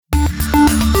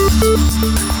Hello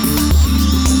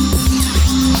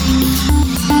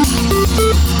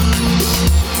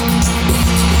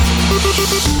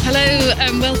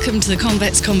and welcome to the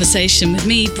Convex Conversation with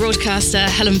me, broadcaster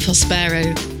Helen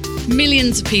Fospero.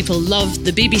 Millions of people loved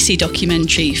the BBC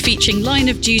documentary featuring Line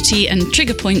of Duty and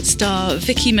Trigger Point star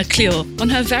Vicky McClure on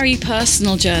her very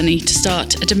personal journey to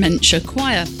start a dementia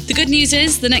choir. The good news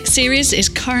is the next series is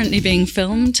currently being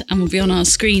filmed and will be on our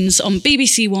screens on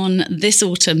BBC One this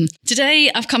autumn. Today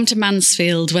I've come to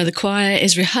Mansfield where the choir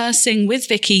is rehearsing with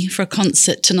Vicky for a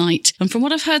concert tonight, and from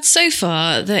what I've heard so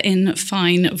far they're in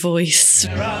fine voice.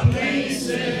 There are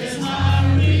places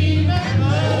I remember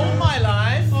all my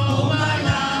life,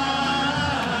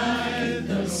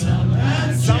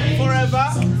 some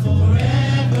forever,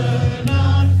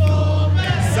 not forever.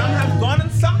 Some have gone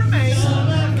and some remain.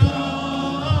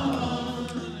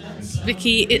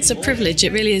 Vicky, it's a privilege.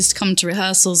 It really is to come to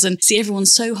rehearsals and see everyone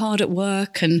so hard at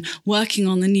work and working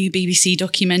on the new BBC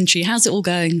documentary. How's it all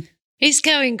going? It's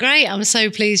going great. I'm so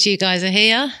pleased you guys are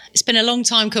here. It's been a long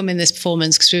time coming, this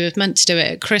performance, because we were meant to do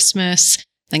it at Christmas,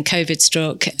 then COVID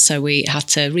struck, so we had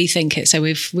to rethink it. So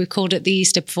we've called it the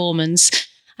Easter performance.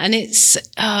 And it's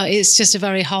just a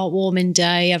very heartwarming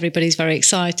day. Everybody's very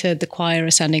excited. The choir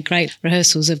are sounding great.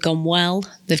 Rehearsals have gone well.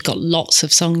 They've got lots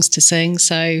of songs to sing.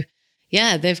 So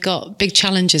yeah, they've got big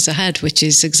challenges ahead, which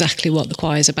is exactly what the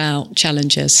choir is about,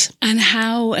 challenges. And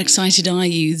how excited are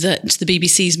you that the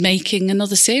BBC is making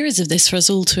another series of this for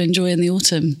us all to enjoy in the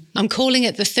autumn? I'm calling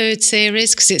it the third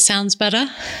series because it sounds better.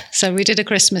 So we did a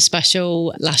Christmas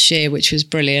special last year, which was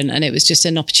brilliant. And it was just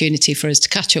an opportunity for us to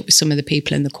catch up with some of the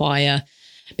people in the choir,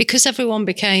 because everyone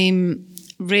became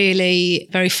really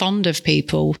very fond of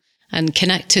people and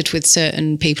connected with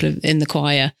certain people in the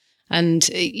choir. And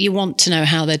you want to know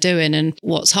how they're doing. And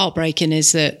what's heartbreaking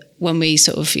is that when we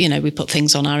sort of, we put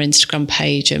things on our Instagram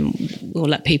page and we'll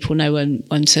let people know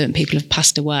when certain people have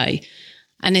passed away.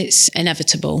 And it's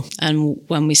inevitable. And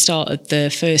when we started the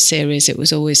first series, it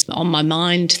was always on my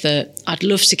mind that I'd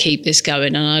love to keep this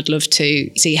going and I'd love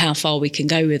to see how far we can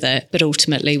go with it. But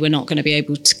ultimately, we're not going to be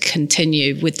able to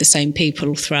continue with the same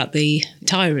people throughout the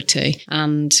entirety.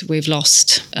 And we've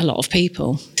lost a lot of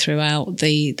people throughout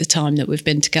the time that we've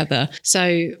been together.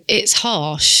 So it's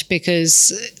harsh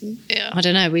because, I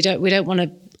don't know, we don't want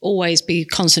to always be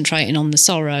concentrating on the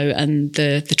sorrow and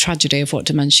the tragedy of what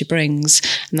dementia brings.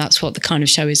 And that's what the kind of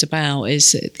show is about,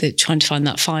 is trying to find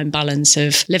that fine balance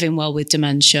of living well with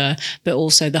dementia, but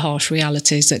also the harsh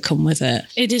realities that come with it.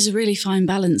 It is a really fine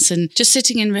balance. And just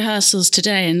sitting in rehearsals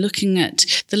today and looking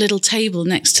at the little table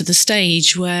next to the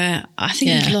stage where I think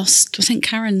you've lost, I think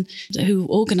Karen, who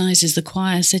organises the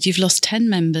choir, said you've lost 10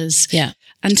 members. Yeah.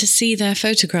 And to see their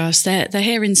photographs, they're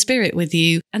here in spirit with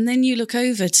you. And then you look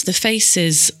over to the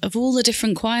faces of all the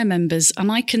different choir members,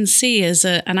 and I can see as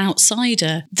an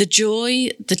outsider the joy,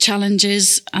 the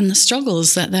challenges and the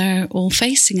struggles that they're all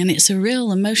facing. And it's a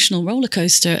real emotional roller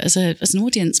coaster as an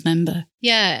audience member.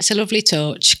 Yeah, it's a lovely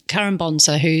touch. Karen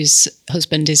Bonser, whose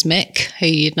husband is Mick, who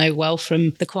you'd know well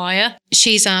from the choir,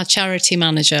 she's our charity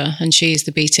manager and she is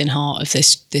the beating heart of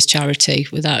this charity,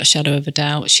 without a shadow of a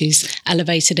doubt. She's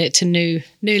elevated it to new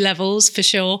levels for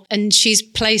sure. And she's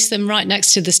placed them right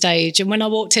next to the stage. And when I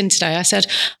walked in today, I said,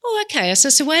 oh, okay. I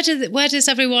said, so where does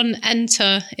everyone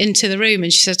enter into the room?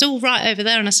 And she says, oh, right over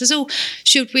there. And I says, oh,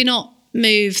 should we not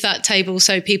move that table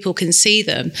so people can see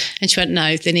them? And she went,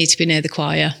 no, they need to be near the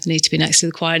choir. They need to be next to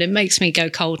the choir. And it makes me go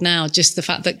cold now, just the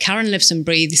fact that Karen lives and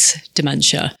breathes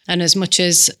dementia. And as much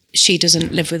as she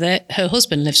doesn't live with it, her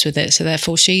husband lives with it, so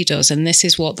therefore she does. And this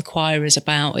is what the choir is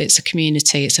about. It's a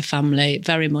community, it's a family. It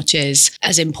very much is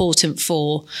as important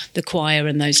for the choir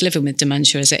and those living with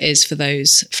dementia as it is for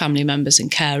those family members and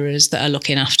carers that are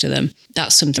looking after them.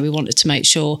 That's something we wanted to make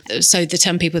sure. So the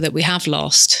 10 people that we have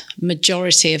lost,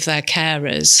 majority of their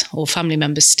carers or family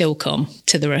members still come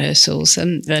to the rehearsals,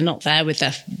 and they're not there with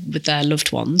their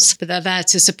loved ones, but they're there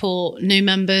to support new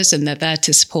members and they're there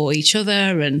to support each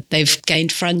other, and they've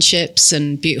gained friendships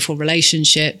and beautiful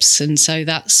relationships. And so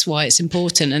that's why it's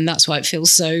important, and that's why it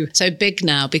feels so big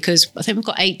now, because I think we've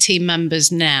got 18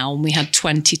 members now and we had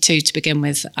 22 to begin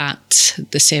with at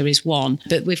the series 1,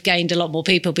 but we've gained a lot more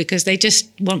people because they just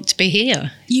want to be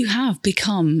here. You have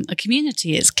become a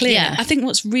community, it's clear. Yeah. I think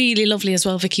what's really lovely as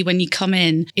well, Vicky, when you come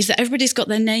in is that everybody's got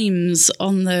their names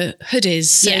on the hoodies,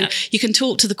 so you can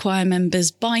talk to the choir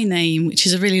members by name, which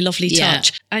is a really lovely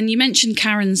touch. And you mentioned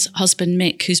Karen's husband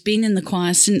Mick, who's been in the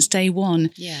choir since day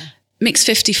one. Yeah. Mick's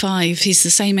 55, he's the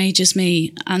same age as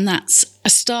me, and that's a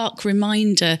stark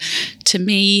reminder to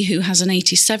me, who has an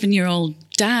 87-year-old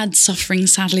dad suffering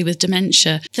sadly with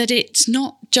dementia, that it's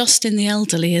not just in the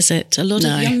elderly, is it? A lot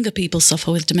of younger people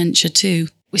suffer with dementia too.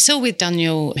 We saw with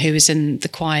Daniel, who was in the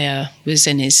choir, was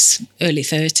in his early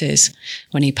 30s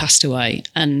when he passed away.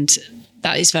 And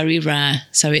that is very rare.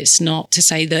 So it's not to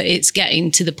say that it's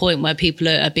getting to the point where people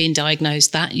are being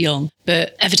diagnosed that young.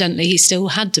 But evidently he still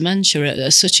had dementia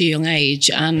at such a young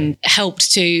age and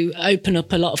helped to open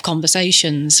up a lot of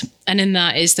conversations. And in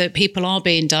that is that people are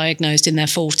being diagnosed in their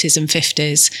 40s and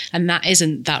 50s. And that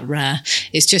isn't that rare.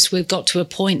 It's just we've got to a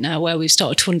point now where we've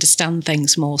started to understand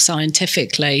things more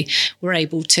scientifically. We're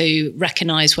able to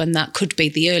recognise when that could be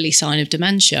the early sign of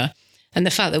dementia. And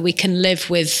the fact that we can live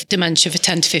with dementia for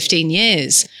 10 to 15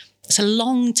 years, it's a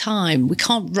long time. We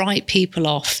can't write people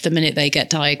off the minute they get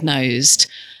diagnosed.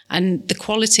 And the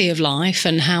quality of life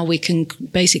and how we can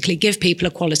basically give people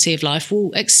a quality of life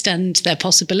will extend their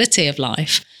possibility of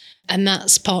life. And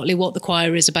that's partly what the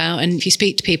choir is about. And if you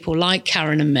speak to people like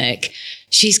Karen and Mick,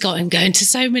 she's got him going to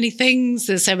so many things.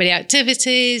 There's so many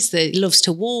activities. That he loves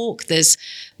to walk. There's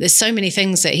so many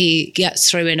things that he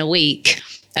gets through in a week.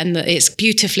 And it's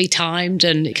beautifully timed,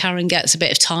 and Karen gets a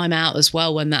bit of time out as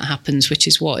well when that happens, which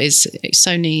is what is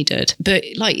so needed. But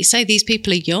like you say, these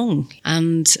people are young,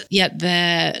 and yet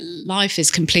their life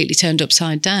is completely turned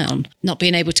upside down. Not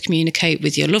being able to communicate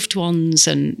with your loved ones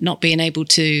and not being able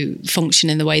to function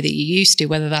in the way that you used to,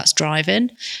 whether that's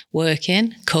driving,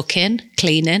 working, cooking,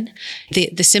 cleaning.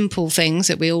 The simple things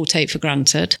that we all take for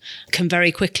granted can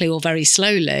very quickly or very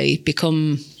slowly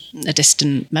become a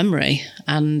distant memory.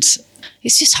 And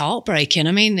it's just heartbreaking.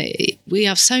 I mean, we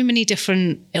have so many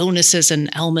different illnesses and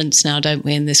ailments now, don't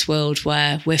we, in this world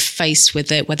where we're faced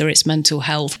with it, whether it's mental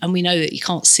health, and we know that you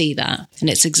can't see that. And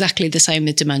it's exactly the same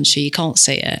with dementia. You can't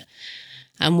see it.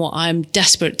 And what I'm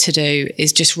desperate to do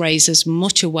is just raise as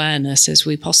much awareness as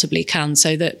we possibly can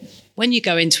so that when you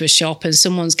go into a shop and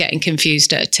someone's getting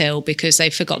confused at a till because they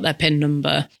forgot their PIN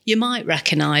number, you might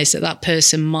recognise that that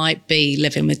person might be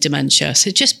living with dementia.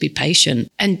 So just be patient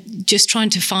and just trying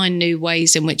to find new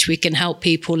ways in which we can help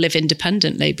people live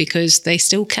independently, because they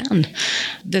still can.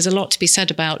 There's a lot to be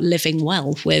said about living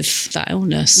well with that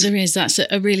illness. There is. That's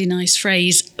a really nice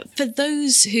phrase. For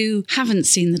those who haven't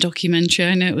seen the documentary,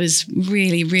 I know it was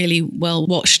really, really well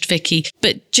watched, Vicky,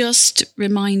 but just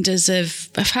remind us of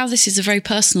how this is a very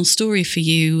personal story for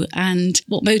you and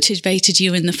what motivated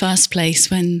you in the first place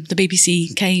when the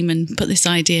BBC came and put this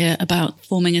idea about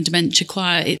forming a dementia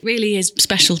choir. It really is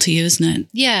special to you, isn't it?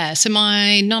 Yeah, so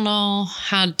my nonna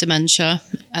had dementia,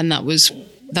 and that was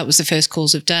the first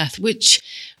cause of death, which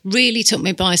really took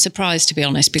me by surprise, to be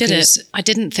honest, because I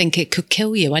didn't think it could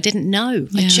kill you. I didn't know.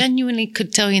 Yeah. I genuinely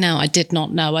could tell you now, I did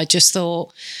not know. I just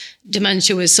thought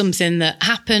dementia was something that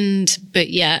happened, but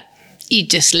yet you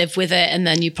just live with it and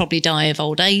then you probably die of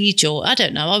old age, or I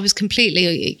don't know. I was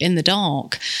completely in the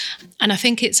dark. And I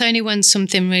think it's only when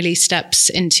something really steps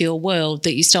into your world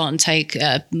that you start and take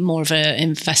more of an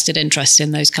invested interest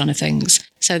in those kind of things.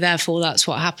 So therefore, that's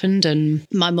what happened. And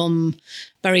my mum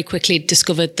very quickly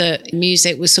discovered that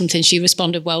music was something she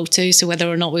responded well to. So whether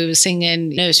or not we were singing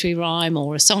nursery rhyme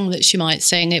or a song that she might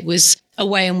sing, it was a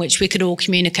way in which we could all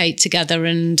communicate together.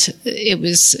 And it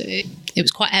was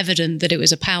quite evident that it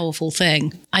was a powerful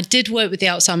thing. I did work with the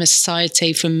Alzheimer's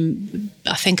Society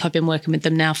I think I've been working with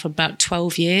them now for about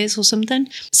 12 years or something.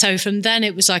 So from then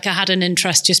it was like I had an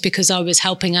interest just because I was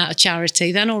helping out a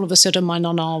charity. Then all of a sudden my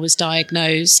nonna was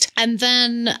diagnosed. And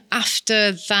then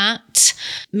after that,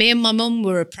 me and my mum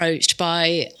were approached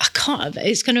by,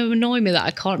 it's going to annoy me that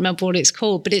I can't remember what it's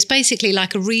called, but it's basically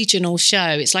like a regional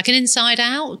show. It's like an Inside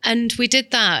Out. And we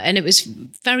did that and it was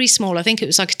very small. I think it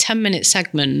was like a 10-minute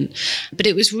segment, but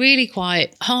it was really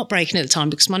quite heartbreaking at the time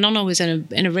because my nonna was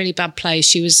in a really bad place.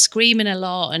 She was screaming a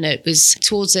lot and it was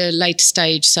towards a later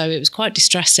stage, so it was quite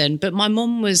distressing. But my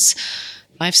mum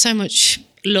I have so much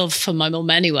love for my mum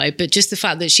anyway, but just the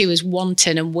fact that she was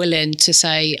wanting and willing to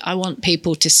say, I want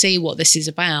people to see what this is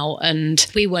about, and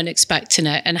we weren't expecting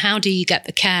it, and how do you get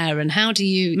the care and how do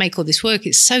you make all this work?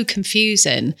 It's so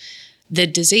confusing, the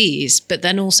disease, but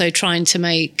then also trying to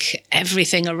make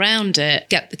everything around it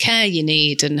get the care you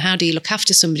need, and how do you look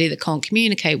after somebody that can't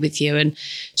communicate with you? And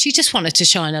she just wanted to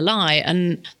shine a light,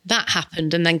 and that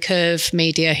happened. And then Curve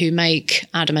Media, who make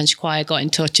our Dementia Choir, got in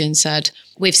touch and said,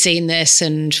 we've seen this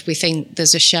and we think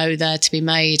there's a show there to be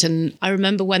made. And I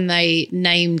remember when they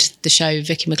named the show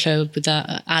Vicky McClure with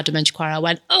our Dementia Choir, I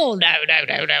went, oh, no,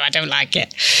 I don't like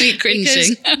it. Be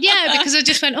cringing. Because I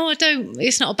just went,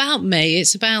 it's not about me,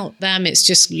 it's about them. It's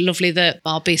just lovely that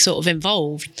I'll be sort of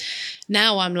involved.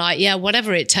 Now I'm like, yeah,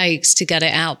 whatever it takes to get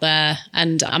it out there.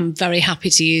 And I'm very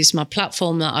happy to use my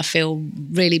platform that I feel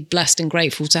really blessed and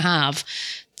grateful to have,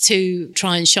 to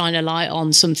try and shine a light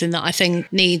on something that I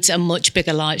think needs a much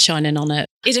bigger light shining on it.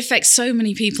 It affects so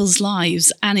many people's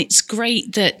lives, and it's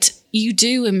great that you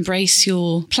do embrace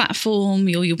your platform.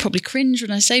 You'll probably cringe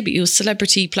when I say, but your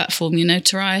celebrity platform, your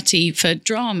notoriety for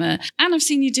drama. And I've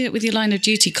seen you do it with your Line of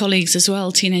Duty colleagues as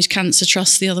well, Teenage Cancer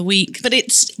Trust the other week. But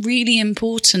it's really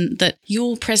important that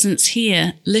your presence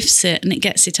here lifts it and it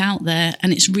gets it out there.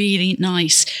 And it's really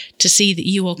nice to see that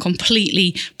you are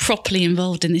completely, properly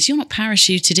involved in this. You're not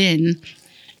parachuted in.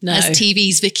 No. As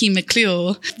TV's Vicky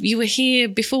McClure. You were here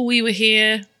before we were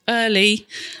here, early,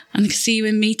 and I could see you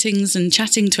in meetings and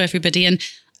chatting to everybody. And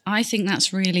I think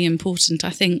that's really important. I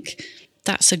think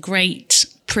that's a great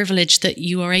privilege that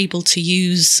you are able to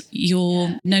use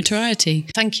your notoriety.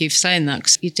 Thank you for saying that,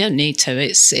 because you don't need to.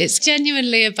 It's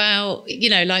genuinely about,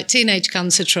 like Teenage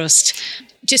Cancer Trust.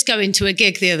 Just going to a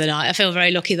gig the other night, I feel very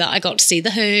lucky that I got to see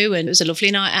The Who, and it was a lovely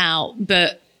night out.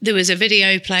 But there was a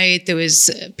video played, there was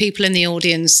people in the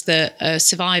audience that are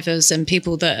survivors and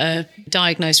people that are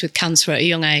diagnosed with cancer at a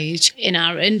young age. In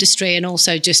our industry, and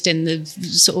also just in the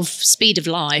sort of speed of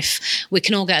life, we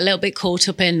can all get a little bit caught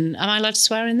up in, am I allowed to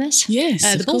swear in this?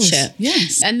 Yes, the bullshit.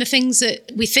 Yes. And the things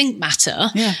that we think matter,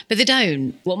 but they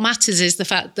don't. What matters is the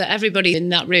fact that everybody in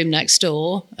that room next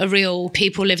door are real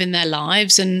people living their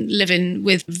lives and living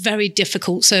with very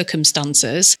difficult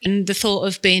circumstances. And the thought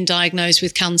of being diagnosed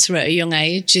with cancer at a young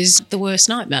age is the worst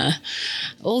nightmare.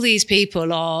 All these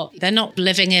people they're not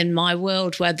living in my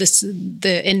world where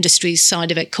the industry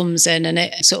side of it comes in and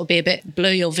it sort of be a bit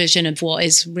blur your vision of what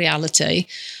is reality.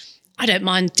 I don't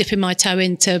mind dipping my toe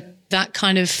into that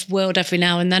kind of world every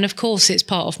now and then. Of course, it's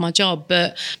part of my job,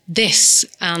 but this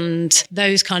and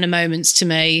those kind of moments to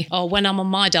me, or when I'm on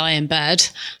my dying bed,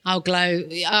 I'll glow.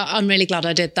 I'm really glad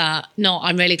I did that. Not,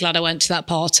 I'm really glad I went to that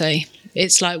party.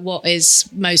 It's like what is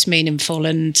most meaningful,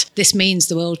 and this means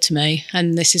the world to me,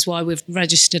 and this is why we've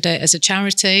registered it as a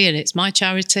charity, and it's my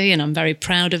charity and I'm very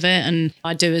proud of it, and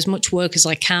I do as much work as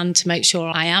I can to make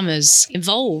sure I am as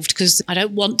involved, because I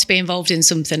don't want to be involved in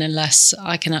something unless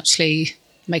I can actually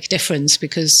make a difference,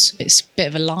 because it's a bit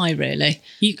of a lie, really.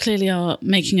 You clearly are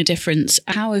making a difference.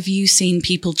 How have you seen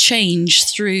people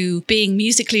change through being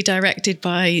musically directed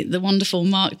by the wonderful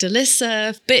Mark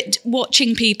DeLissa, but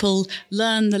watching people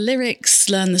learn the lyrics,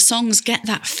 learn the songs, get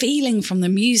that feeling from the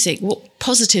music? What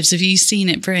positives have you seen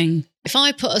it bring? If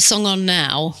I put a song on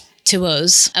now to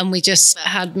us and we just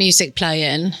had music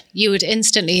playing, you would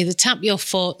instantly either tap your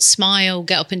foot, smile,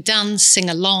 get up and dance, sing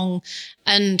along,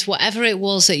 and whatever it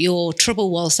was that your trouble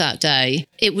was that day,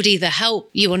 it would either help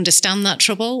you understand that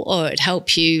trouble or it'd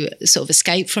help you sort of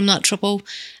escape from that trouble.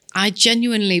 I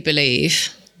genuinely believe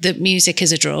that music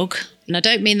is a drug. And I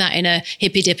don't mean that in a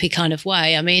hippy-dippy kind of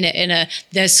way. I mean it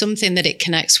there's something that it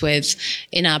connects with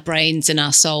in our brains, in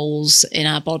our souls, in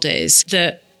our bodies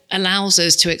that allows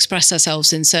us to express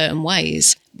ourselves in certain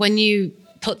ways. When you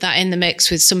put that in the mix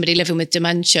with somebody living with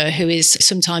dementia who is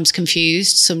sometimes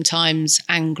confused, sometimes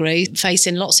angry,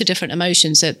 facing lots of different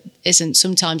emotions that isn't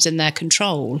sometimes in their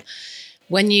control,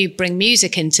 when you bring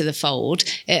music into the fold,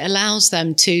 it allows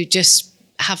them to just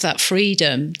have that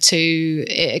freedom to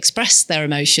express their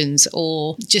emotions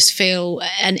or just feel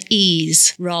an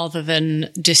ease rather than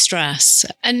distress.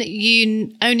 And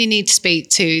you only need to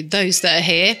speak to those that are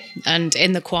here and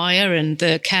in the choir and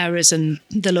the carers and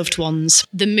the loved ones.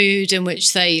 The mood in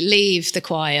which they leave the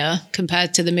choir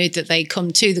compared to the mood that they come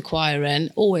to the choir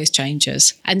in always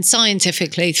changes. And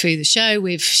scientifically through the show,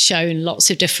 we've shown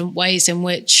lots of different ways in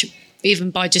which,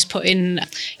 even by just putting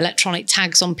electronic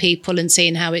tags on people and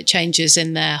seeing how it changes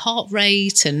in their heart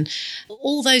rate and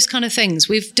all those kind of things.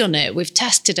 We've done it, we've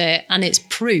tested it, and it's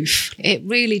proof. It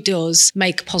really does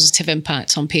make a positive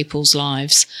impact on people's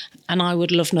lives. And I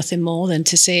would love nothing more than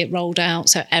to see it rolled out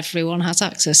so everyone has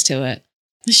access to it.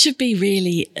 There should be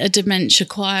really a dementia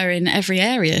choir in every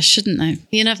area, shouldn't there?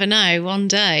 You never know, one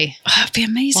day. Oh, it'd be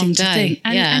amazing to think.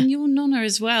 And your nonna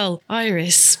as well,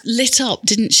 Iris, lit up,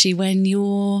 didn't she, when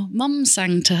your mum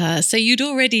sang to her? So you'd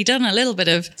already done a little bit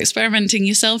of experimenting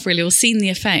yourself, really, or seen the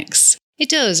effects. It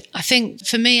does. I think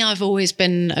for me, I've always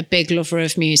been a big lover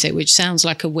of music, which sounds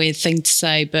like a weird thing to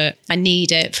say, but I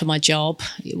need it for my job.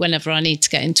 Whenever I need to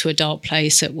get into a dark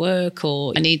place at work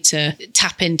or I need to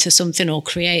tap into something or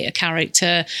create a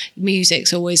character,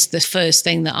 music's always the first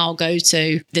thing that I'll go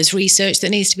to. There's research that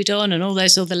needs to be done and all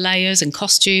those other layers and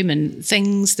costume and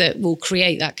things that will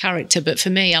create that character. But for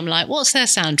me, I'm like, what's their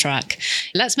soundtrack?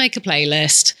 Let's make a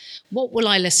playlist. What will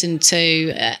I listen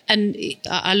to? And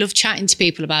I love chatting to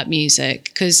people about music. music,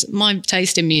 because my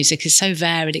taste in music is so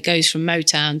varied. It goes from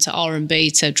Motown to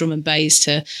R&B to drum and bass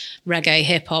to reggae,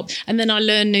 hip hop. And then I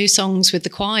learn new songs with the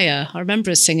choir. I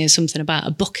remember us singing something about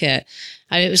a bucket.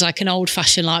 And it was like an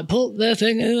old-fashioned, like, put the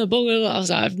thing in the bucket. I was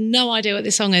like, I have no idea what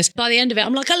this song is. By the end of it,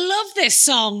 I'm like, I love this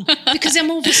song. Because I'm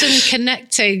all of a sudden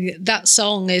connecting that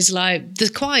song is like the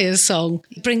choir's song.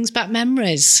 It brings back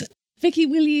memories. Vicky,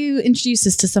 will you introduce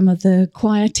us to some of the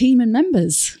choir team and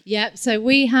members? Yep, so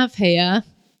we have here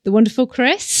the wonderful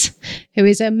Chris, who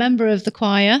is a member of the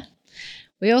choir.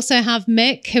 We also have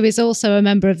Mick, who is also a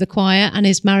member of the choir and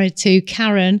is married to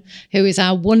Karen, who is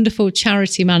our wonderful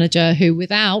charity manager, who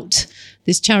without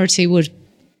this charity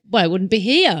wouldn't be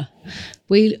here.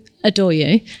 We adore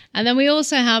you. And then we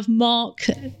also have Mark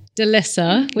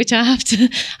Delissa, which I have to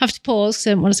pause because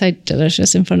I don't want to say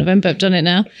delicious in front of him, but I've done it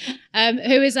now,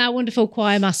 who is our wonderful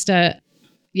choir master.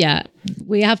 Yeah,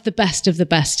 we have the best of the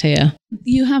best here.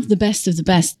 You have the best of the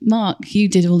best. Mark, you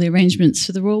did all the arrangements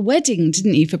for the royal wedding,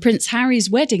 didn't you? For Prince Harry's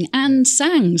wedding, and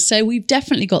sang. So we've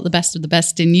definitely got the best of the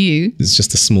best in you. It's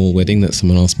just a small wedding that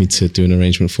someone asked me to do an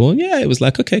arrangement for. Yeah, it was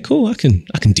like, okay, cool, I can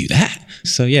do that.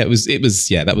 So yeah,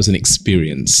 that was an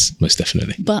experience, most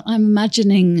definitely. But I'm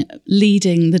imagining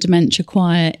leading the Dementia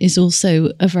Choir is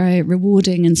also a very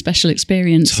rewarding and special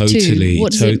experience totally, too.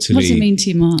 What does it mean to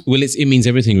you, Mark? Well, it means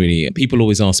everything really. People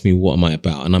always ask me, what am I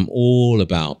about? And I'm all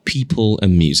about people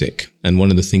and music. And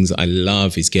one of the things that I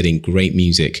love is getting great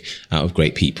music out of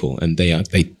great people. And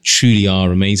they truly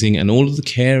are amazing. And all of the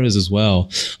carers as well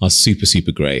are super,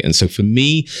 super great. And so for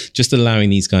me, just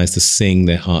allowing these guys to sing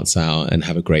their hearts out and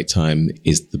have a great time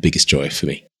is the biggest joy for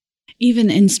me.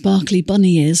 Even in sparkly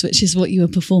bunny ears, which is what you were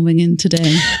performing in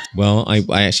today. Well,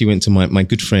 I actually went to my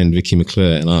good friend, Vicky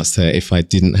McClure, and asked her if I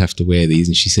didn't have to wear these.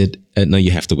 And she said, no, you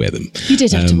have to wear them. You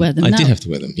did have to wear them. I did have to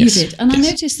wear them, yes. You did. And yes.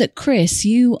 I noticed that, Chris,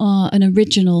 you are an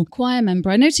original choir member.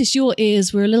 I noticed your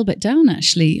ears were a little bit down,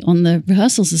 actually, on the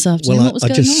rehearsals this afternoon. Well, what was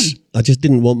going on? I just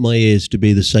didn't want my ears to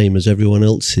be the same as everyone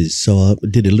else's, so I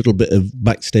did a little bit of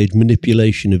backstage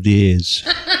manipulation of the ears.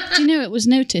 Do you know it was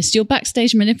noticed? Your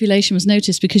backstage manipulation was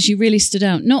noticed because you really stood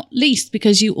out, not least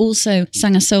because you also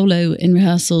sang a solo in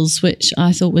rehearsals, which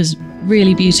I thought was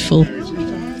really beautiful.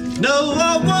 No,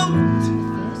 I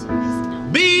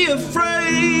won't be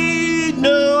afraid.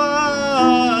 No,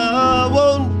 I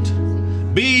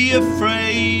won't be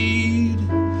afraid.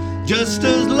 Just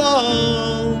as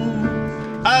long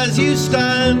as you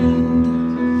stand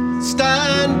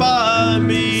by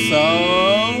me.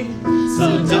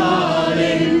 So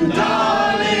darling,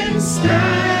 darling,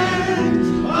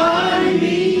 stand by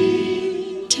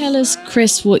me. Tell us,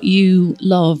 Chris, what you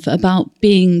love about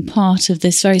being part of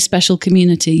this very special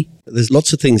community. There's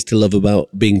lots of things to love about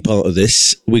being part of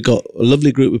this. We got a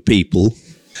lovely group of people.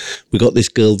 We got this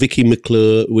girl, Vicky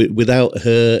McClure. Without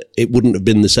her, it wouldn't have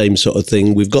been the same sort of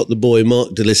thing. We've got the boy, Mark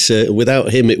Delissa.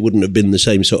 Without him, it wouldn't have been the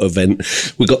same sort of event.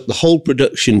 We got the whole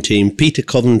production team, Peter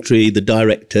Coventry, the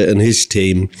director, and his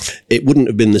team. It wouldn't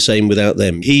have been the same without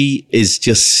them. He is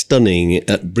just stunning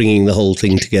at bringing the whole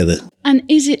thing together. And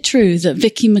is it true that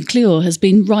Vicky McClure has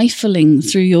been rifling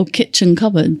through your kitchen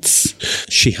cupboards?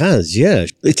 She has, yeah.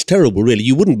 It's terrible, really.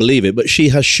 You wouldn't believe it, but she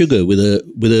has sugar with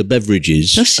her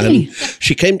beverages. Does she? And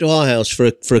she came to our house for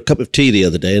a cup of tea the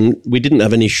other day, and we didn't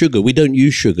have any sugar. We don't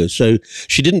use sugar, so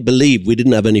she didn't believe we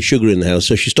didn't have any sugar in the house.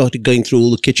 So she started going through all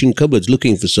the kitchen cupboards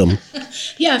looking for some.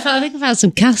 Yeah, I think I've had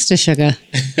some castor sugar.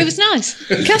 It was nice.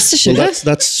 Castor sugar? Well,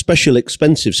 that's special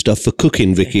expensive stuff for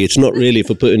cooking, Vicky. It's not really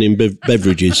for putting in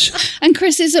beverages. And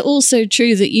Chris, is it also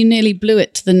true that you nearly blew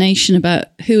it to the nation about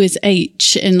who is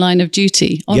H in Line of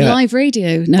Duty on live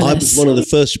radio? No I less. was one of the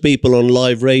first people on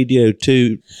live radio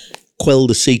to quell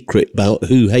the secret about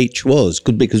who H was,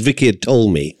 because Vicky had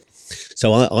told me.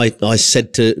 So I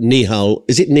said to Nihal,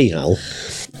 is it Nihal?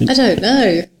 I don't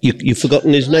know. You've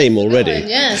forgotten his name already?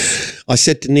 Yes. I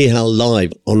said to Nihal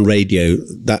live on radio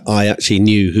that I actually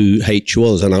knew who H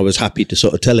was, and I was happy to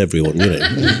sort of tell everyone, you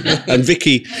know. And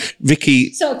Vicky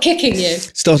Started kicking you.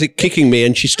 started kicking me,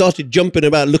 and she started jumping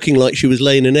about looking like she was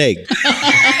laying an egg.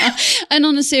 And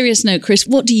on a serious note, Chris,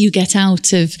 what do you get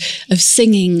out of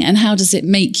singing, and how does it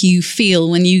make you feel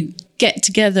when you get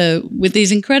together with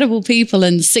these incredible people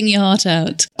and sing your heart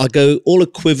out? I go all a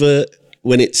quiver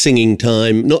when it's singing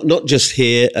time, not just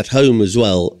here, at home as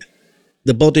well.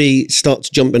 The body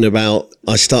starts jumping about.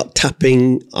 I start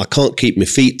tapping. I can't keep my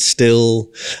feet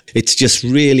still. It's just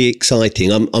really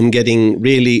exciting. I'm getting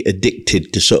really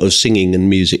addicted to sort of singing and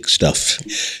music stuff.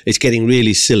 It's getting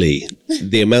really silly,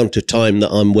 the amount of time that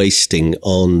I'm wasting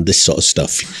on this sort of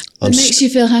stuff. It makes you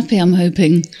feel happy, I'm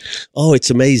hoping. Oh,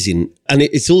 it's amazing. And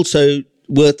it's also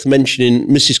worth mentioning,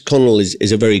 Mrs. Connell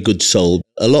is a very good soul.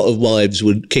 A lot of wives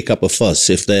would kick up a fuss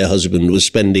if their husband was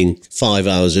spending 5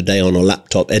 hours a day on a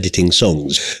laptop editing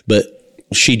songs. But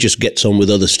she just gets on with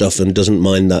other stuff and doesn't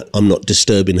mind that I'm not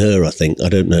disturbing her, I think. I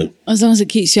don't know. As long as it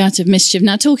keeps you out of mischief.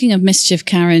 Now, talking of mischief,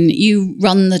 Karen, you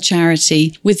run the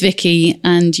charity with Vicky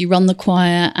and you run the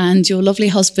choir, and your lovely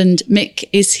husband, Mick,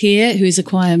 is here, who is a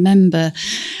choir member.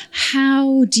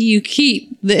 How do you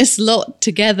keep this lot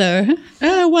together?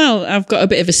 Well, I've got a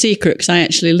bit of a secret because I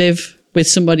actually live with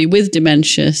somebody with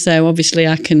dementia. So obviously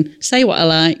I can say what I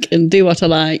like and do what I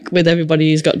like with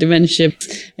everybody who's got dementia.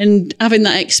 And having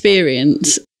that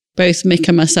experience, both Mick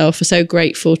and myself are so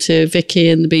grateful to Vicky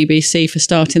and the BBC for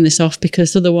starting this off,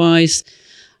 because otherwise,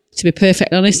 to be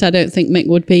perfectly honest, I don't think Mick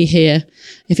would be here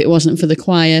if it wasn't for the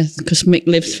choir, because Mick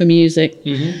lives for music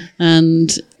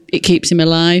and it keeps him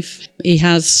alive. He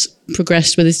has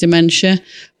progressed with his dementia,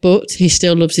 but he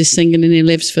still loves his singing and he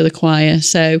lives for the choir.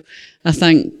 So I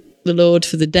thank the Lord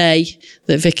for the day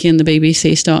that Vicky and the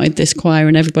BBC started this choir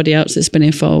and everybody else that's been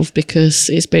involved, because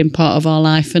it's been part of our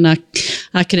life, and I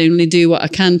can only do what I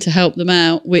can to help them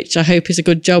out, which I hope is a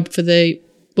good job for the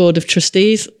Board of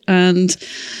Trustees, and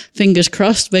fingers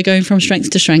crossed we're going from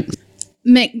strength to strength.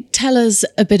 Mick, tell us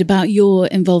a bit about your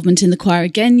involvement in the choir.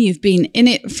 Again, you've been in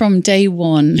it from day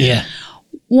one. Yeah.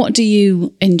 What do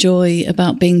you enjoy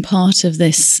about being part of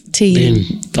this team?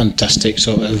 Being fantastic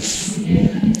sort of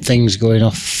things going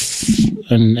off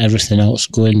and everything else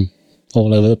going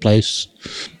all over the place,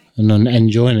 and then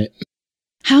enjoying it.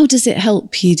 How does it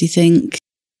help you, do you think?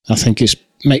 I think it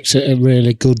makes it a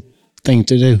really good thing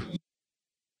to do.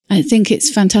 I think it's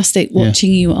fantastic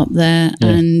watching you up there,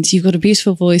 and you've got a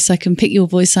beautiful voice. I can pick your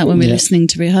voice out when we're listening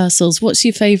to rehearsals. What's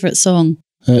your favourite song?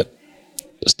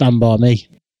 Stand By Me.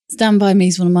 Stand By Me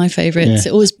is one of my favourites.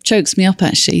 It always chokes me up,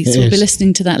 actually. So we'll be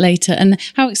listening to that later. And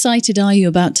how excited are you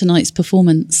about tonight's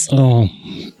performance? Oh,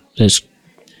 it's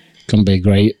going to be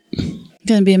great.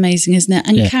 Going to be amazing, isn't it?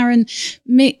 And Karen,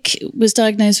 Mick was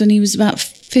diagnosed when he was about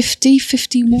 50,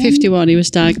 51? 51, he was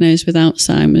diagnosed with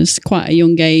Alzheimer's, quite a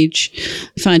young age.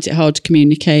 He finds it hard to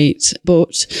communicate,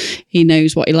 but he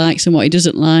knows what he likes and what he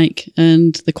doesn't like.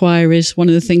 And the choir is one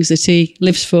of the things that he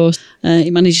lives for.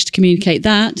 He manages to communicate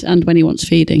that, and when he wants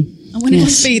feeding. And when he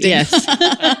wants feeding. Yes.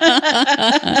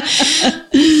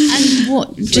 And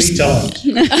what just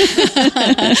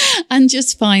and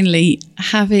just finally,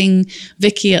 having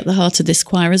Vicky at the heart of this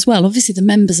choir as well. Obviously the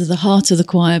members are the heart of the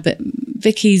choir, but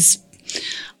Vicky's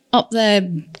up there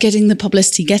getting the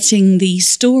publicity, getting the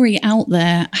story out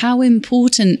there. How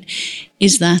important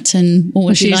is that, and what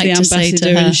would you like to say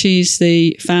to her? And she's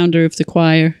the founder of the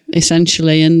choir,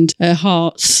 essentially, and her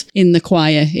heart's in the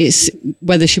choir. It's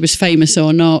whether she was famous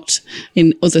or not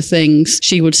in other things,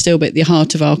 she would still be at the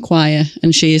heart of our choir,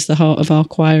 and she is the heart of our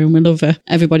choir, and we love her.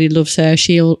 Everybody loves her.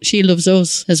 She loves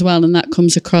us as well, and that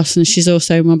comes across, and she's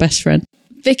also my best friend.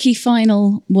 Vicky,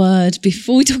 final word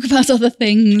before we talk about other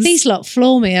things. These lot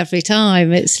floor me every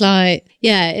time. It's like,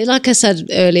 like I said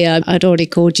earlier, I'd already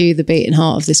called you the beating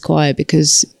heart of this choir,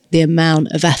 because the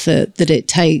amount of effort that it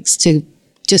takes to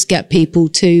just get people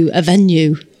to a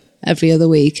venue every other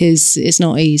week is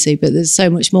not easy, but there's so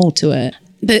much more to it.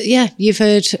 But you've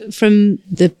heard from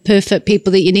the perfect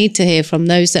people that you need to hear from,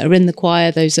 those that are in the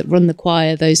choir, those that run the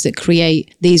choir, those that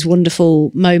create these wonderful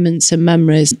moments and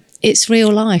memories. It's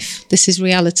real life. This is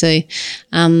reality.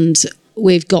 And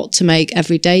we've got to make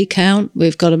every day count.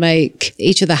 We've got to make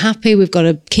each other happy. We've got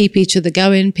to keep each other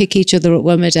going, pick each other up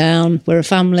when we're down. We're a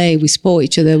family. We support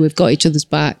each other. We've got each other's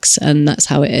backs. And that's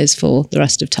how it is for the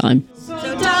rest of time. So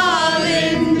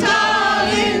darling,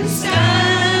 darling,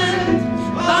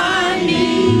 stand by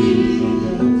me.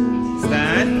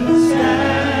 Stand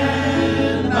by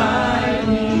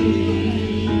me.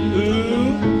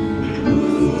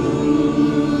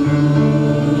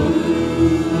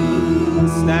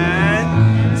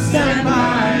 Stand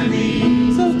by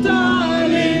me. So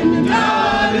darling,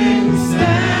 darling,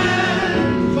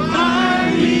 stand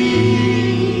by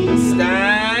me.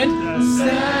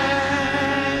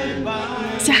 Stand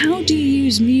by. So how do you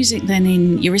use music then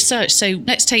in your research? So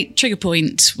let's take Trigger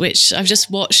Point, which I've just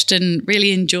watched and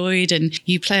really enjoyed, and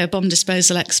you play a bomb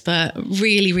disposal expert,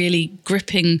 really, really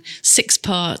gripping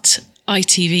 6-part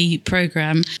ITV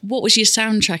programme. What was your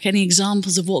soundtrack? Any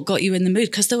examples of what got you in the mood?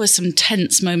 Because there were some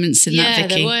tense moments in that,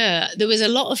 Vicky. There was a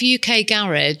lot of UK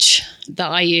garage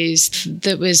that I used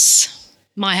that was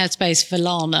my headspace for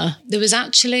Lana. There was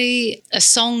actually a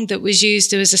song that was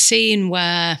used. There was a scene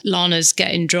where Lana's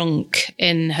getting drunk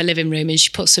in her living room and she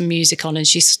puts some music on and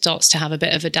she starts to have a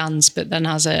bit of a dance, but then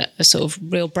has a sort of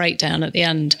real breakdown at the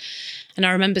end. And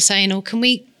I remember saying, can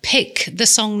we pick the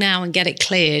song now and get it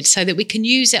cleared so that we can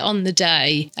use it on the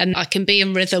day and I can be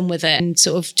in rhythm with it and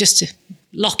sort of just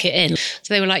lock it in.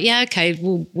 So they were like, yeah, okay,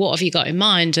 well, what have you got in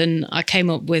mind? And I came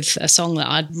up with a song that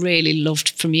I'd really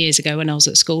loved from years ago when I was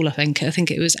at school, I think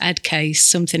it was Ed Case,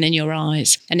 Something in Your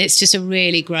Eyes. And it's just a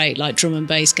really great like drum and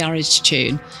bass garage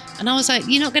tune. And I was like,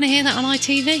 you're not going to hear that on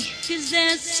ITV? 'Cause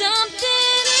there's something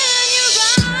in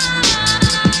your eyes.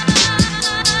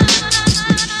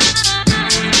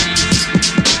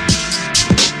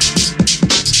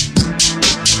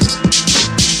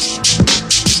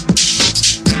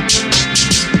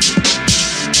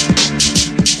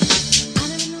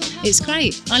 It's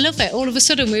great. I love it. All of a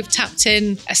sudden, we've tapped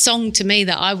in a song to me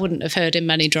that I wouldn't have heard in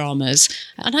many dramas.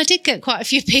 And I did get quite a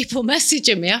few people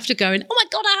messaging me after going, oh my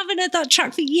God, I haven't heard that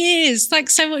track for years.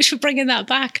 Thanks so much for bringing that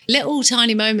back. Little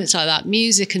tiny moments like that,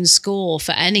 music and score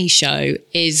for any show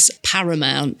is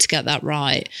paramount to get that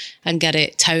right and get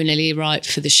it tonally right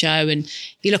for the show. And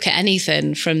you look at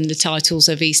anything from the titles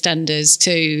of EastEnders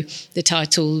to the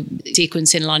title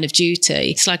sequence in Line of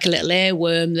Duty, it's like a little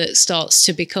earworm that starts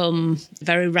to become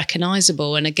very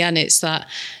recognisable. And again, it's that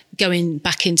going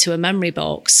back into a memory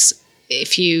box.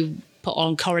 If you put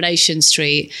on Coronation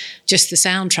Street, just the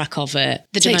soundtrack of it,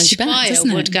 the Dementia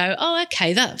Choir would go, oh,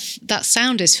 okay, that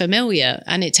sound is familiar,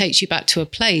 and it takes you back to a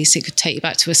place. It could take you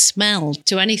back to a smell,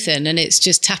 to anything, and it's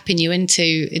just tapping you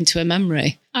into a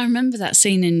memory. I remember that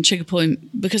scene in Trigger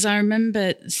Point because I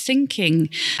remember thinking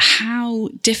how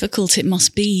difficult it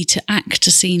must be to act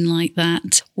a scene like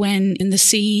that when in the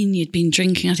scene you'd been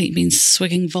drinking, I think you'd been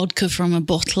swigging vodka from a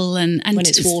bottle and when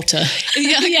it's water.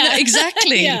 Yeah,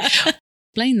 exactly. Yeah.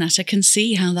 Explain that. I can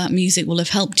see how that music will have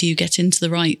helped you get into the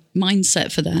right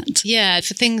mindset for that. Yeah,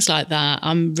 for things like that,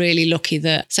 I'm really lucky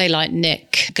that, say, like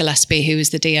Nick Gillespie, who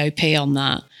was the DOP on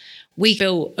that, we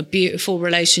built a beautiful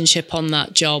relationship on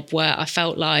that job where I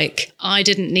felt like I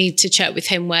didn't need to check with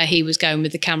him where he was going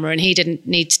with the camera and he didn't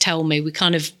need to tell me. We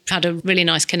kind of had a really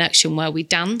nice connection where we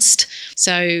danced.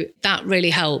 So that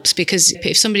really helps, because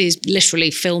if somebody's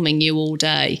literally filming you all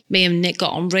day, me and Nick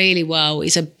got on really well.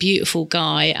 He's a beautiful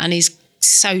guy and he's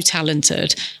so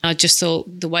talented. I just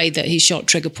thought the way that he shot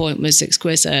Trigger Point was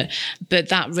exquisite. But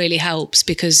that really helps,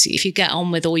 because if you get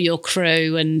on with all your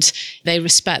crew and they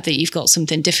respect that you've got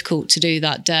something difficult to do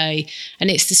that day, and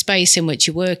it's the space in which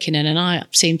you're working in, and I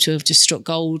seem to have just struck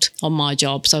gold on my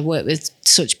jobs. I've worked with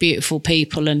such beautiful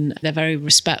people and they're very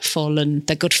respectful and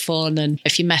they're good fun, and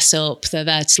if you mess up, they're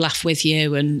there to laugh with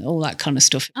you and all that kind of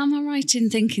stuff. Am I right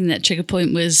in thinking that Trigger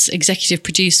Point was executive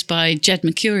produced by Jed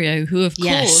Mercurio, who of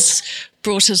course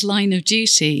brought us Line of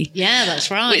Duty? Yeah, that's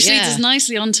right. Which leads us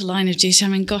nicely onto Line of Duty. I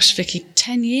mean, gosh, Vicky,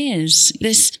 10 years.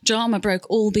 This drama broke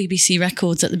all BBC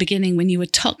records at the beginning when you were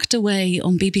tucked away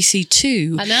on BBC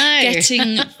Two. I know.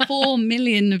 Getting 4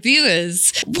 million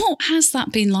viewers. What has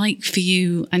that been like for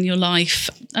you and your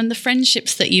life, and the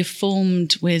friendships that you've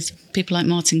formed with people like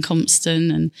Martin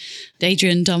Compston and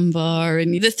Adrian Dunbar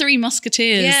and the Three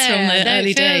Musketeers from the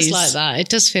early days? It feels like that. It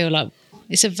does feel like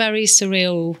it's a very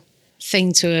surreal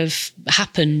thing to have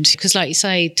happened, because like you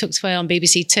say, tucked away on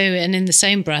BBC Two, and in the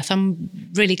same breath I'm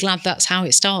really glad that's how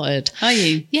it started. Are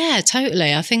you? Yeah,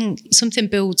 totally. I think something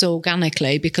builds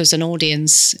organically because an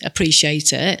audience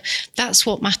appreciate it. That's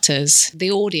what matters,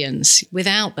 the audience.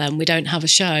 Without them we don't have a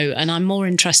show, and I'm more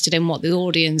interested in what the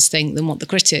audience think than what the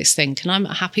critics think, and I'm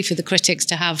happy for the critics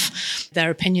to have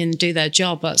their opinion, do their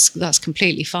job. That's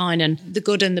completely fine, and the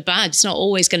good and the bad, it's not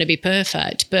always going to be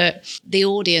perfect, but the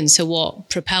audience are what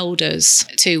propelled us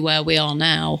to where we are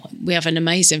now. We have an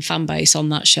amazing fan base on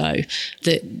that show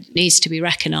that needs to be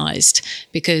recognised,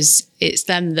 because it's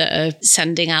them that are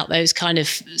sending out those kind of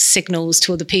signals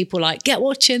to other people, like, get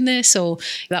watching this, or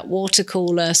that water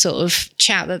cooler sort of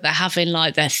chat that they're having,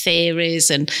 like their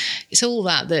theories, and it's all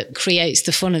that creates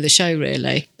the fun of the show,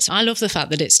 really. So I love the fact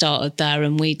that it started there,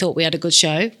 and we thought we had a good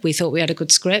show. We thought we had a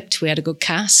good script. We had a good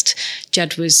cast.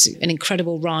 Jed was an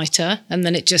incredible writer, and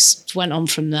then it just went on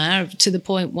from there to the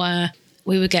point where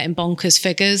we were getting bonkers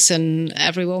figures and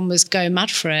everyone was going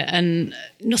mad for it, and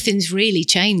nothing's really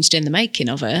changed in the making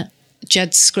of it.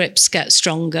 Jed's scripts get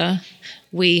stronger.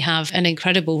 We have an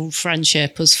incredible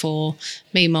friendship, us four,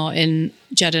 me, Martin,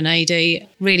 Jed and Adi,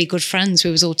 really good friends.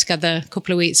 We was all together a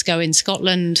couple of weeks ago in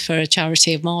Scotland for a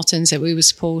charity of Martin's that we were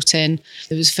supporting.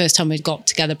 It was the first time we'd got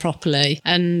together properly.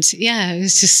 And yeah, it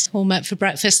was just all met for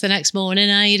breakfast the next morning.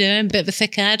 How you doing? Bit of a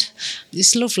thick head.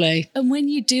 It's lovely. And when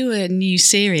you do a new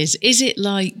series, is it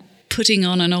like putting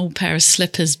on an old pair of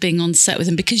slippers, being on set with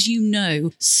them, because you know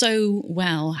so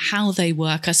well how they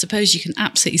work? I suppose you can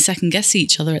absolutely second guess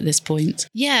each other at this point.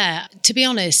 Yeah, to be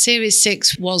honest, Series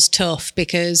 6 was tough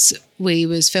because we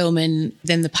was filming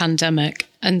in the pandemic.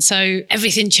 And so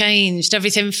everything changed.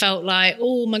 Everything felt like,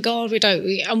 oh my God,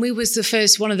 and we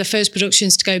was one of the first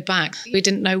productions to go back. We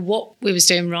didn't know what we was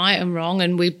doing right and wrong.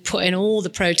 And we put in all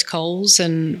the protocols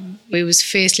and we was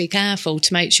fiercely careful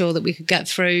to make sure that we could get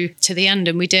through to the end.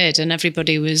 And we did. And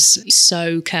everybody was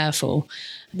so careful,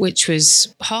 which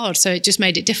was hard. So it just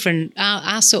made it different.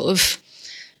 Our sort of,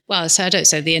 well, so I don't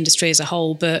say the industry as a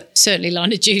whole, but certainly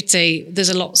Line of Duty,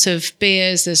 there's lots of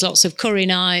beers, there's lots of curry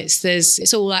nights,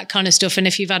 it's all that kind of stuff. And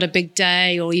if you've had a big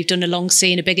day or you've done a long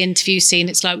scene, a big interview scene,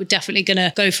 it's like we're definitely going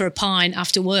to go for a pint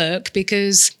after work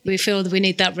because we feel that we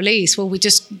need that release. Well, we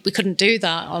couldn't do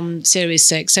that on Series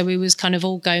 6. So we was kind of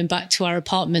all going back to our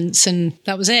apartments and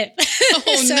that was it.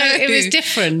 Oh, so no. It was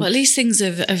different. Well, at least things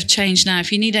have changed now.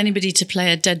 If you need anybody to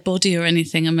play a dead body or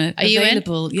anything, I'm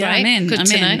available. You in? Yeah,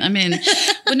 Great. I'm in.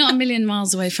 We're not a million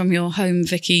miles away from your home,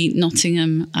 Vicky,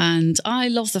 Nottingham. And I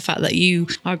love the fact that you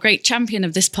are a great champion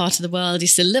of this part of the world. You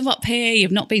still live up here.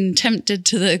 You've not been tempted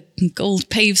to the gold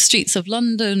paved streets of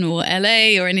London or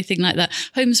LA or anything like that.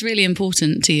 Home's really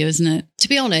important to you, isn't it? To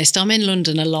be honest, I'm in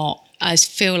London a lot. I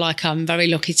feel like I'm very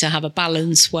lucky to have a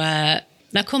balance where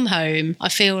when I come home, I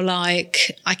feel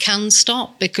like I can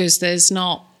stop because there's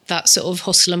not that sort of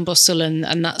hustle and bustle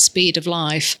and that speed of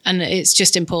life. And it's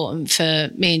just important for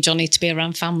me and Johnny to be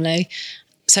around family.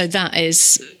 So that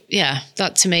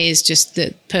to me is just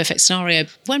the perfect scenario.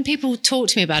 When people talk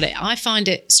to me about it, I find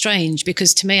it strange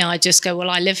because to me, I just go, well,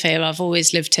 I live here. I've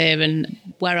always lived here and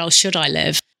where else should I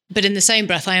live? But in the same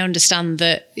breath, I understand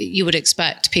that you would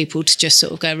expect people to just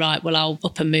sort of go, right, well, I'll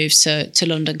up and move to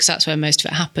London because that's where most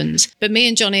of it happens. But me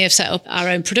and Johnny have set up our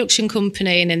own production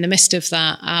company. And in the midst of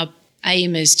that, our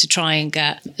aim is to try and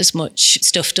get as much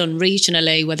stuff done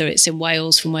regionally, whether it's in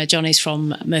Wales from where Johnny's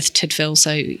from, Merthyr Tydfil.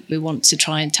 So we want to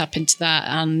try and tap into that,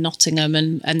 and Nottingham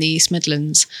and the East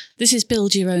Midlands. This is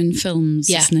build your own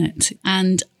films, isn't it?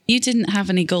 And you didn't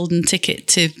have any golden ticket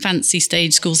to fancy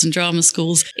stage schools and drama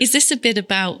schools. Is this a bit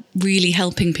about really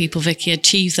helping people, Vicky,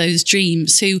 achieve those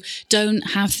dreams who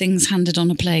don't have things handed on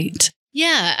a plate?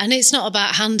 Yeah, and it's not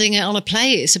about handing it on a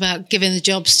plate. It's about giving the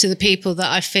jobs to the people that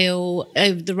I feel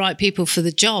are the right people for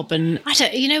the job. And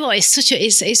you know what?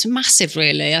 It's massive,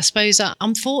 really. I suppose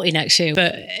I'm 40 next year,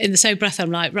 but in the same breath, I'm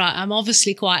like, right, I'm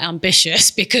obviously quite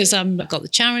ambitious because I've got the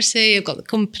charity, I've got the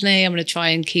company, I'm going to try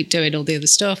and keep doing all the other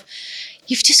stuff.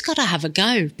 You've just got to have a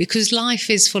go because life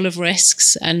is full of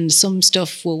risks and some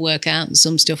stuff will work out and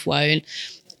some stuff won't.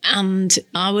 And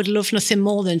I would love nothing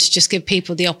more than to just give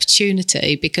people the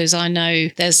opportunity because I know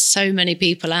there's so many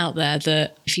people out there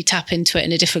that if you tap into it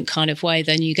in a different kind of way,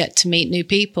 then you get to meet new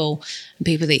people and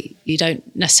people that you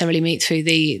don't necessarily meet through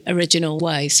the original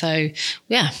way. So,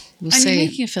 yeah, we'll see. And you're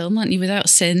making a film, aren't you, Without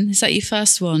Sin? Is that your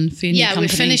first one for your new company? Yeah, we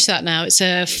finished that now. It's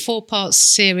a 4-part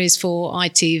series for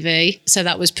ITV. So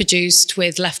that was produced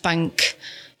with Left Bank,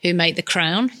 who made The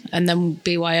Crown, and then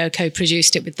BYO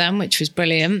co-produced it with them, which was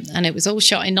brilliant. And it was all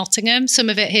shot in Nottingham, some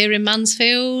of it here in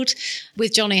Mansfield,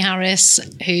 with Johnny Harris,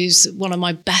 who's one of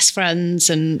my best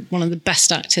friends and one of the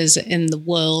best actors in the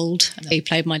world. He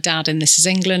played my dad in This Is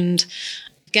England.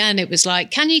 Again, it was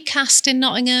like, can you cast in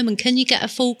Nottingham and can you get a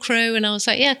full crew? And I was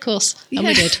like, yeah, of course. And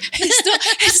we did.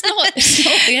 It's not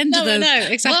the end of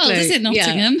the exactly. world, is it,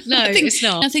 Nottingham? Yeah. No, it's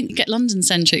not. I think you get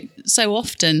London-centric so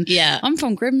often. Yeah. I'm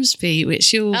from Grimsby,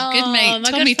 which your good mate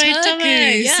Tommy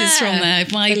Turgoose is from there.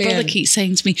 My brother keeps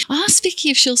saying to me, ask Vicky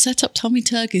if she'll set up Tommy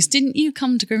Turgoose. Didn't you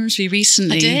come to Grimsby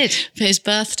recently? I did. For his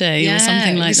birthday or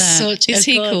something like that. Is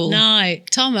he cool? Night.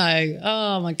 Tomo.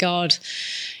 Oh, my God.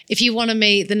 If you want to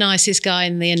meet the nicest guy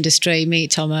in the industry,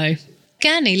 meet Tomo.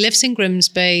 Again, he lives in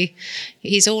Grimsby.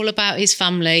 He's all about his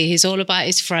family. He's all about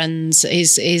his friends,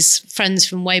 his friends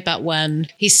from way back when.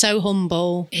 He's so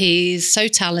humble. He's so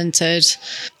talented.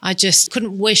 I just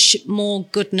couldn't wish more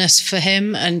goodness for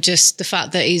him and just the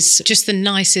fact that he's just the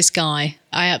nicest guy.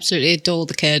 I absolutely adore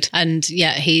the kid. And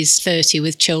yet he's 30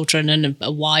 with children and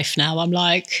a wife now. I'm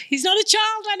like, he's not a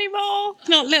child anymore.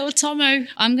 Not little Tomo.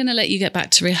 I'm going to let you get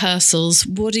back to rehearsals.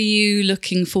 What are you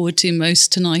looking forward to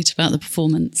most tonight about the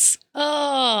performance?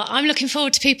 Oh, I'm looking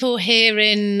forward to people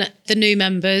hearing the new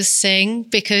members sing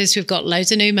because we've got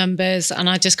loads of new members and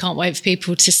I just can't wait for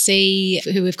people to see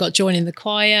who we've got joining the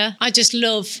choir. I just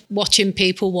love watching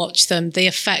people watch them. The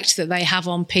effect that they have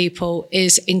on people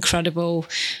is incredible.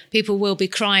 People will be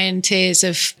crying tears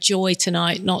of joy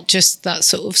tonight, not just that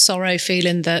sort of sorrow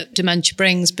feeling that dementia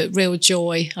brings, but real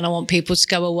joy. And I want people to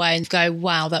go away and go,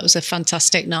 wow, that was a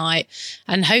fantastic night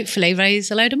and hopefully raise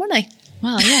a load of money.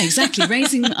 Well, yeah, exactly.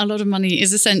 Raising a lot of money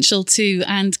is essential too.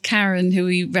 And Karen, who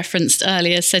we referenced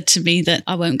earlier, said to me that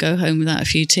I won't go home without a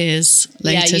few tears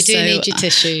later. Yeah, you do need your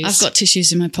tissues. I've got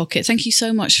tissues in my pocket. Thank you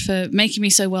so much for making me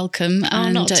so welcome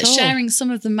and not at all. sharing some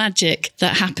of the magic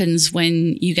that happens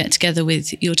when you get together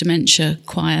with your dementia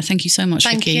choir. Thank you so much,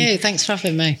 Vicky. Thank you. Thanks for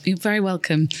having me. You're very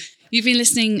welcome. You've been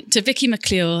listening to Vicky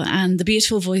McClure and the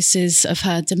beautiful voices of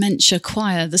her Dementia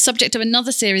Choir, the subject of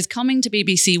another series coming to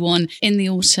BBC One in the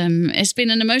autumn. It's been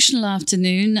an emotional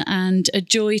afternoon and a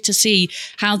joy to see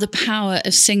how the power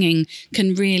of singing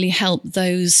can really help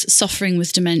those suffering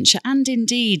with dementia and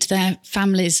indeed their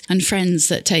families and friends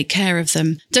that take care of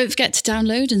them. Don't forget to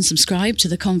download and subscribe to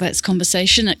the Convex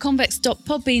Conversation at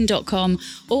convex.podbean.com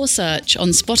or search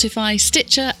on Spotify,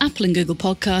 Stitcher, Apple and Google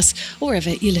Podcasts, or wherever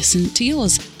you listen to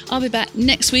yours. I'll be back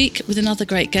next week with another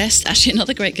great guest, actually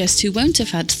another great guest who won't have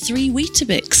had 3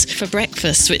 Weetabix for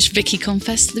breakfast, which Vicky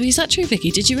confessed. Is that true,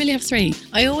 Vicky? Did you really have 3?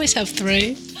 I always have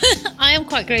 3. I am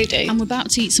quite greedy. I'm about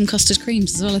to eat some custard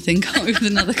creams as well, I think, with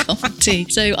another cup of tea.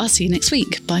 So I'll see you next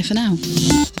week. Bye for now.